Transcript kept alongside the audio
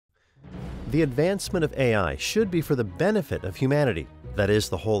The advancement of AI should be for the benefit of humanity. That is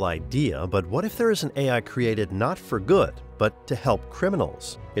the whole idea, but what if there is an AI created not for good, but to help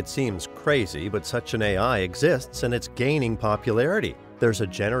criminals? It seems crazy, but such an AI exists and it's gaining popularity. There's a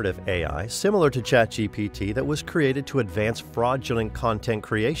generative AI similar to ChatGPT that was created to advance fraudulent content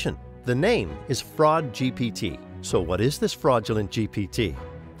creation. The name is FraudGPT. So what is this fraudulent GPT?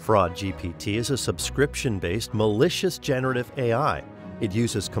 FraudGPT is a subscription-based malicious generative AI. It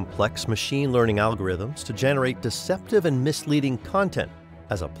uses complex machine learning algorithms to generate deceptive and misleading content.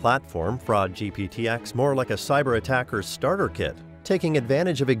 As a platform, FraudGPT acts more like a cyber attacker's starter kit, taking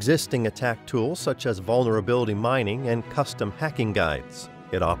advantage of existing attack tools such as vulnerability mining and custom hacking guides.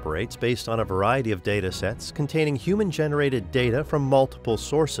 It operates based on a variety of datasets containing human-generated data from multiple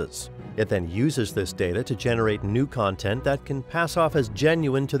sources. It then uses this data to generate new content that can pass off as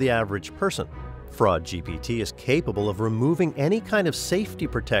genuine to the average person. FraudGPT is capable of removing any kind of safety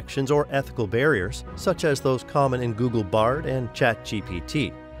protections or ethical barriers, such as those common in Google Bard and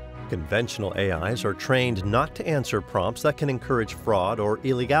ChatGPT. Conventional AIs are trained not to answer prompts that can encourage fraud or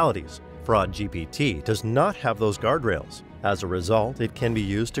illegalities. FraudGPT does not have those guardrails. As a result, it can be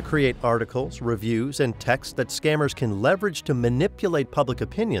used to create articles, reviews, and text that scammers can leverage to manipulate public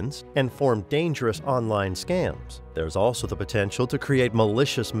opinions and form dangerous online scams. There's also the potential to create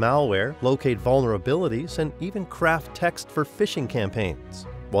malicious malware, locate vulnerabilities, and even craft text for phishing campaigns.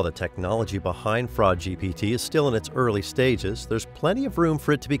 While the technology behind FraudGPT is still in its early stages, there's plenty of room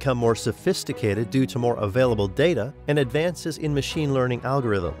for it to become more sophisticated due to more available data and advances in machine learning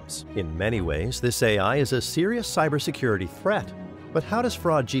algorithms. In many ways, this AI is a serious cybersecurity threat. But how does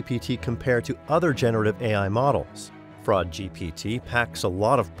FraudGPT compare to other generative AI models? FraudGPT packs a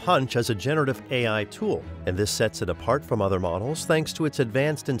lot of punch as a generative AI tool, and this sets it apart from other models thanks to its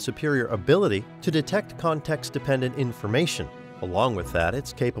advanced and superior ability to detect context-dependent information. Along with that,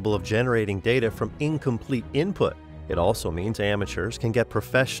 it's capable of generating data from incomplete input. It also means amateurs can get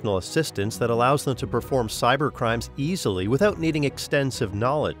professional assistance that allows them to perform cybercrimes easily without needing extensive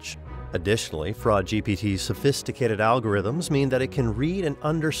knowledge. Additionally, FraudGPT's sophisticated algorithms mean that it can read and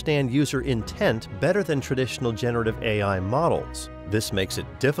understand user intent better than traditional generative AI models. This makes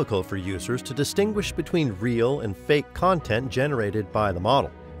it difficult for users to distinguish between real and fake content generated by the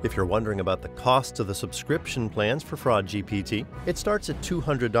model. If you're wondering about the costs of the subscription plans for FraudGPT, it starts at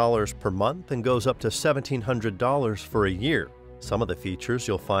 $200 per month and goes up to $1,700 for a year. Some of the features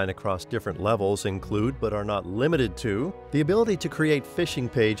you'll find across different levels include, but are not limited to, the ability to create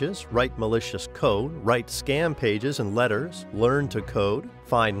phishing pages, write malicious code, write scam pages and letters, learn to code,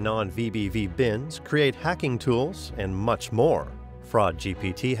 find non-VBV bins, create hacking tools, and much more.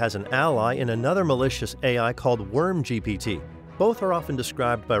 FraudGPT has an ally in another malicious AI called WormGPT. Both are often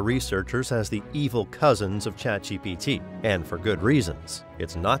described by researchers as the evil cousins of ChatGPT, and for good reasons.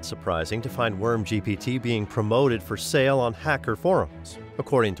 It's not surprising to find WormGPT being promoted for sale on hacker forums.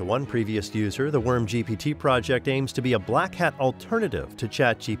 According to one previous user, the WormGPT project aims to be a black hat alternative to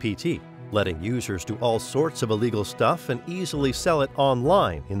ChatGPT, letting users do all sorts of illegal stuff and easily sell it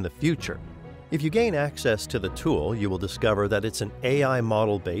online in the future. If you gain access to the tool, you will discover that it's an AI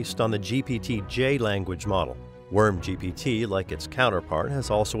model based on the GPT-J language model. WormGPT, like its counterpart, has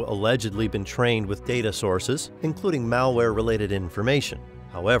also allegedly been trained with data sources, including malware-related information.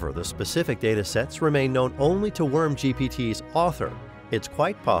 However, the specific datasets remain known only to WormGPT's author. It's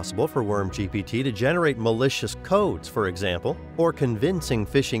quite possible for WormGPT to generate malicious codes, for example, or convincing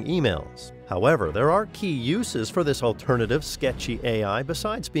phishing emails. However, there are key uses for this alternative sketchy AI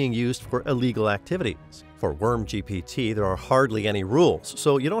besides being used for illegal activities. For WormGPT, there are hardly any rules,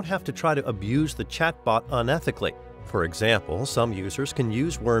 so you don't have to try to abuse the chatbot unethically. For example, some users can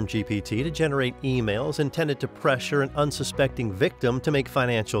use WormGPT to generate emails intended to pressure an unsuspecting victim to make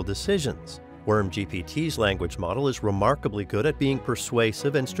financial decisions. WormGPT's language model is remarkably good at being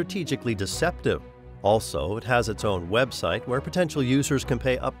persuasive and strategically deceptive. Also, it has its own website where potential users can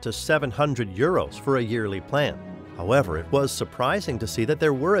pay up to 700 euros for a yearly plan. However, it was surprising to see that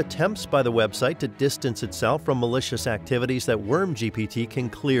there were attempts by the website to distance itself from malicious activities that WormGPT can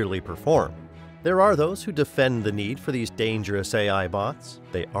clearly perform. There are those who defend the need for these dangerous AI bots.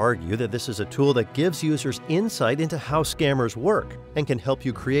 They argue that this is a tool that gives users insight into how scammers work and can help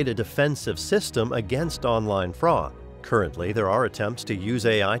you create a defensive system against online fraud. Currently, there are attempts to use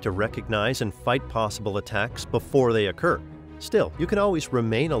AI to recognize and fight possible attacks before they occur. Still, you can always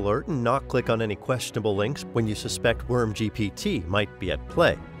remain alert and not click on any questionable links when you suspect WormGPT might be at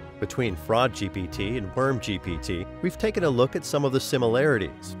play. Between FraudGPT and WormGPT, we've taken a look at some of the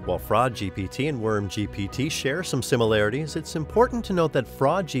similarities. While FraudGPT and WormGPT share some similarities, it's important to note that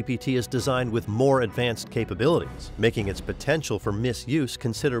FraudGPT is designed with more advanced capabilities, making its potential for misuse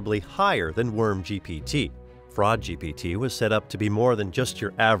considerably higher than WormGPT. FraudGPT was set up to be more than just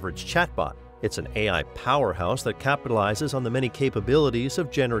your average chatbot. It's an AI powerhouse that capitalizes on the many capabilities of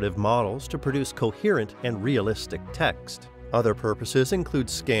generative models to produce coherent and realistic text. Other purposes include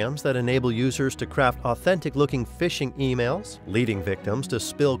scams that enable users to craft authentic-looking phishing emails, leading victims to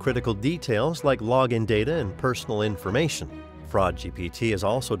spill critical details like login data and personal information. FraudGPT is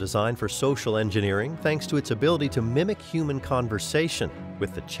also designed for social engineering thanks to its ability to mimic human conversation.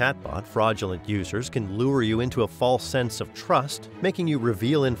 With the chatbot, fraudulent users can lure you into a false sense of trust, making you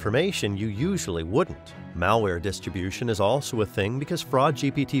reveal information you usually wouldn't. Malware distribution is also a thing because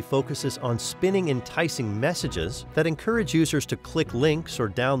FraudGPT focuses on spinning enticing messages that encourage users to click links or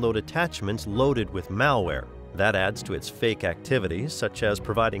download attachments loaded with malware. That adds to its fake activities, such as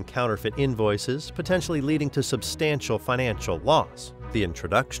providing counterfeit invoices, potentially leading to substantial financial loss. The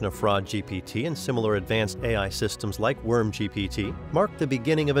introduction of FraudGPT and similar advanced AI systems like WormGPT marked the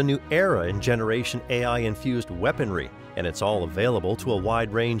beginning of a new era in generation AI-infused weaponry, and it's all available to a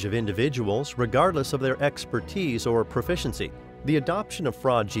wide range of individuals regardless of their expertise or proficiency. The adoption of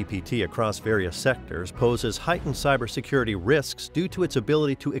FraudGPT across various sectors poses heightened cybersecurity risks due to its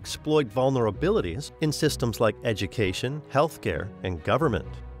ability to exploit vulnerabilities in systems like education, healthcare, and government.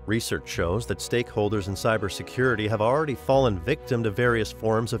 Research shows that stakeholders in cybersecurity have already fallen victim to various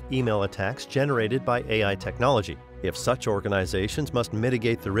forms of email attacks generated by AI technology. If such organizations must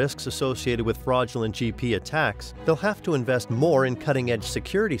mitigate the risks associated with fraudulent GP attacks, they'll have to invest more in cutting-edge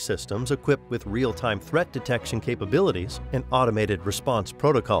security systems equipped with real-time threat detection capabilities and automated response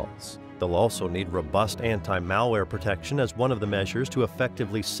protocols. They'll also need robust anti-malware protection as one of the measures to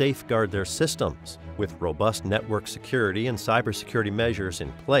effectively safeguard their systems. With robust network security and cybersecurity measures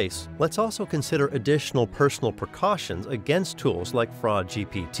in place, let's also consider additional personal precautions against tools like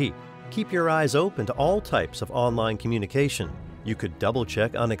FraudGPT. Keep your eyes open to all types of online communication. You could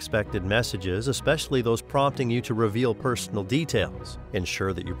double-check unexpected messages, especially those prompting you to reveal personal details.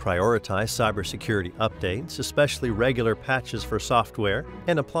 Ensure that you prioritize cybersecurity updates, especially regular patches for software,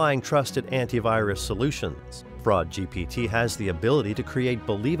 and applying trusted antivirus solutions. FraudGPT has the ability to create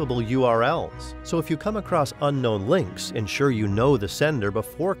believable URLs, so if you come across unknown links, ensure you know the sender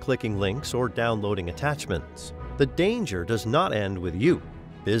before clicking links or downloading attachments. The danger does not end with you.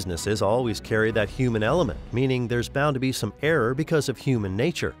 Businesses always carry that human element, meaning there's bound to be some error because of human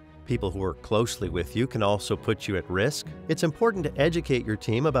nature. People who work closely with you can also put you at risk. It's important to educate your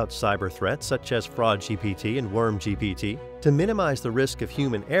team about cyber threats such as FraudGPT and WormGPT to minimize the risk of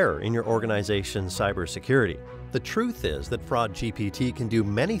human error in your organization's cybersecurity. The truth is that FraudGPT can do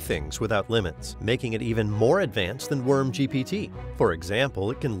many things without limits, making it even more advanced than WormGPT. For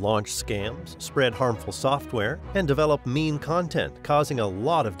example, it can launch scams, spread harmful software, and develop mean content, causing a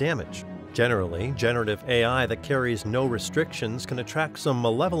lot of damage. Generally, generative AI that carries no restrictions can attract some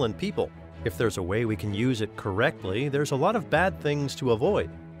malevolent people. If there's a way we can use it correctly, there's a lot of bad things to avoid.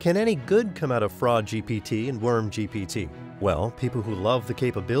 Can any good come out of FraudGPT and WormGPT? Well, people who love the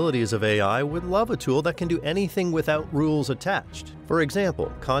capabilities of AI would love a tool that can do anything without rules attached. For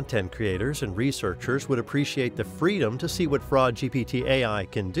example, content creators and researchers would appreciate the freedom to see what FraudGPT AI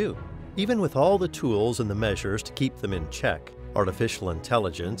can do. Even with all the tools and the measures to keep them in check, artificial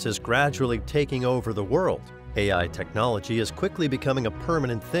intelligence is gradually taking over the world. AI technology is quickly becoming a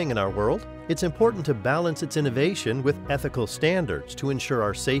permanent thing in our world. It's important to balance its innovation with ethical standards to ensure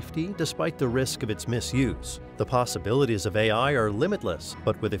our safety despite the risk of its misuse. The possibilities of AI are limitless,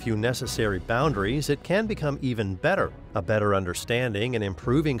 but with a few necessary boundaries, it can become even better. A better understanding and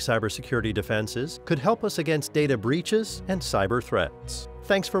improving cybersecurity defenses could help us against data breaches and cyber threats.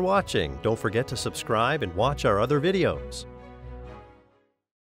 Thanks for watching. Don't forget to subscribe and watch our other videos.